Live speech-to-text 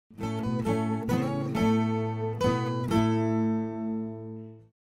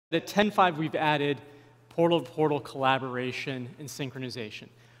At 10.5, we've added portal-to-portal collaboration and synchronization.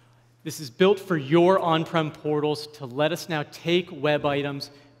 This is built for your on-prem portals to let us now take web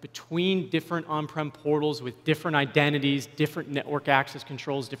items between different on-prem portals with different identities, different network access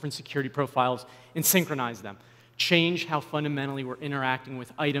controls, different security profiles, and synchronize them. Change how fundamentally we're interacting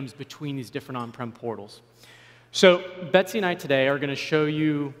with items between these different on-prem portals. So Betsy and I today are going to show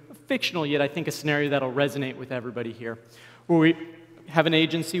you a fictional, yet I think a scenario that'll resonate with everybody here, where we have an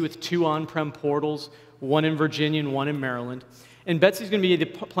agency with 2 on-prem portals, one in Virginia and one in Maryland. And Betsy's going to be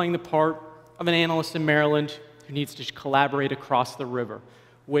playing the part of an analyst in Maryland who needs to collaborate across the river,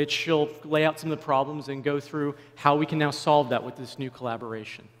 which she'll lay out some of the problems and go through how we can now solve that with this new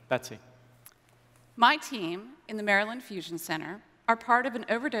collaboration. Betsy. My team in the Maryland Fusion Center are part of an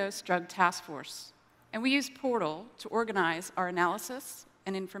overdose drug task force, and we use Portal to organize our analysis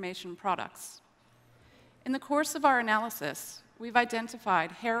and information products. In the course of our analysis, we've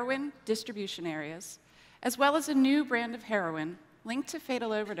identified heroin distribution areas, as well as a new brand of heroin linked to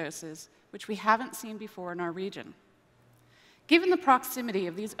fatal overdoses, which we haven't seen before in our region. Given the proximity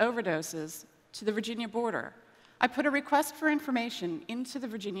of these overdoses to the Virginia border, I put a request for information into the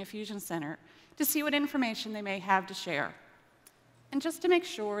Virginia Fusion Center to see what information they may have to share. And just to make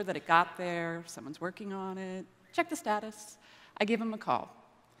sure that it got there, someone's working on it, check the status, I give them a call.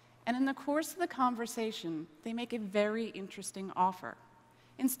 And in the course of the conversation, they make a very interesting offer.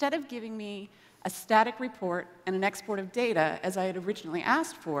 Instead of giving me a static report and an export of data, as I had originally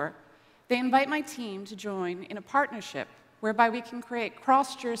asked for, they invite my team to join in a partnership whereby we can create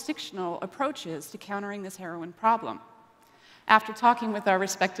cross-jurisdictional approaches to countering this heroin problem. After talking with our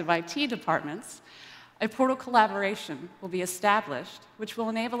respective IT departments, a portal collaboration will be established, which will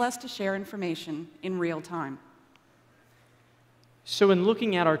enable us to share information in real time. So in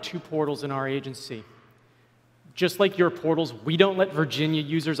looking at our 2 portals in our agency, just like your portals, we don't let Virginia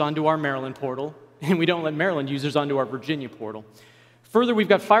users onto our Maryland portal, and we don't let Maryland users onto our Virginia portal. Further, we've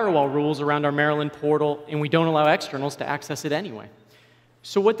got firewall rules around our Maryland portal, and we don't allow externals to access it anyway.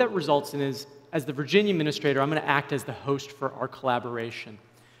 So what that results in is, as the Virginia administrator, I'm going to act as the host for our collaboration.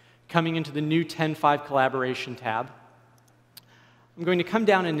 Coming into the new 10.5 collaboration tab, I'm going to come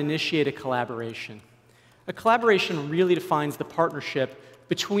down and initiate a collaboration. A collaboration really defines the partnership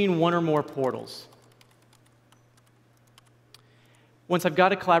between one or more portals. Once I've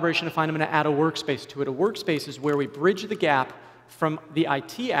got a collaboration defined, I'm going to add a workspace to it. A workspace is where we bridge the gap from the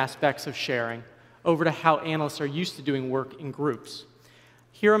IT aspects of sharing over to how analysts are used to doing work in groups.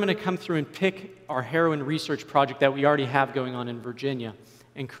 Here I'm going to come through and pick our heroin research project that we already have going on in Virginia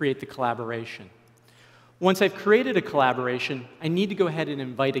and create the collaboration. Once I've created a collaboration, I need to go ahead and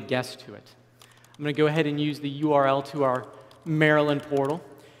invite a guest to it. I'm going to go ahead and use the URL to our Maryland portal.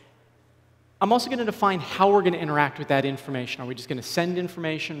 I'm also going to define how we're going to interact with that information. Are we just going to send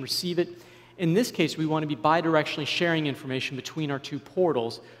information, receive it? In this case, we want to be bidirectionally sharing information between our 2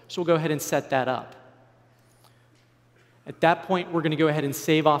 portals, so we'll go ahead and set that up. At that point, we're going to go ahead and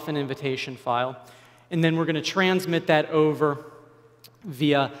save off an invitation file, and then we're going to transmit that over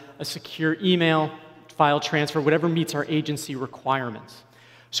via a secure email, file transfer, whatever meets our agency requirements.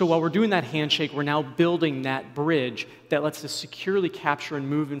 So while we're doing that handshake, we're now building that bridge that lets us securely capture and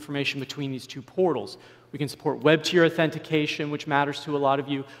move information between these 2 portals. We can support Websphere Authentication, which matters to a lot of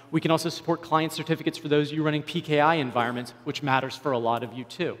you. We can also support client certificates for those of you running PKI environments, which matters for a lot of you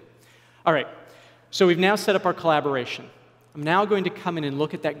too. All right, so we've now set up our collaboration. I'm now going to come in and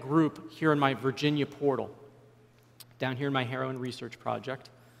look at that group here in my Virginia portal, down here in my heroin research project.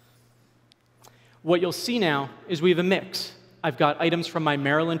 What you'll see now is we have a mix. I've got items from my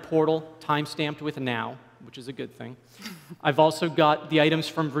Maryland portal time-stamped with now, which is a good thing. I've also got the items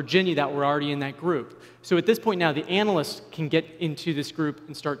from Virginia that were already in that group. So at this point now, the analysts can get into this group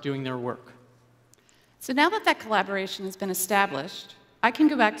and start doing their work. So now that that collaboration has been established, I can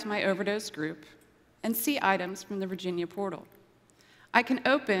go back to my overdose group and see items from the Virginia portal. I can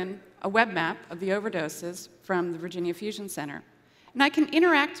open a web map of the overdoses from the Virginia Fusion Center, and I can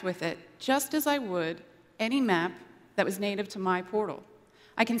interact with it just as I would any map that was native to my portal.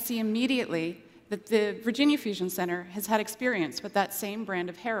 I can see immediately that the Virginia Fusion Center has had experience with that same brand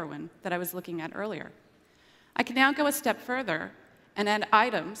of heroin that I was looking at earlier. I can now go a step further and add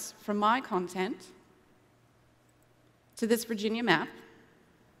items from my content to this Virginia map.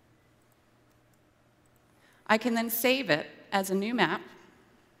 I can then save it as a new map.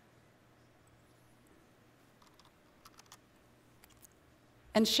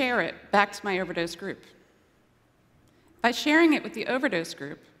 And share it back to my overdose group. By sharing it with the overdose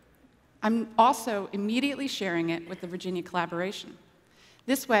group, I'm also immediately sharing it with the Virginia collaboration.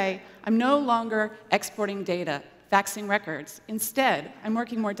 This way, I'm no longer exporting data faxing records. Instead, I'm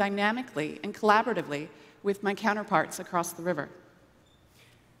working more dynamically and collaboratively with my counterparts across the river.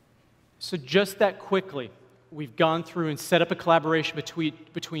 So just that quickly, we've gone through and set up a collaboration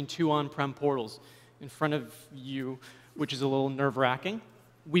between two on-prem portals in front of you, which is a little nerve-wracking.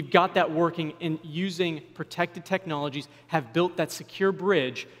 We've got that working, and using protected technologies have built that secure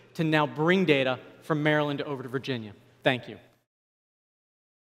bridge to now bring data from Maryland over to Virginia. Thank you.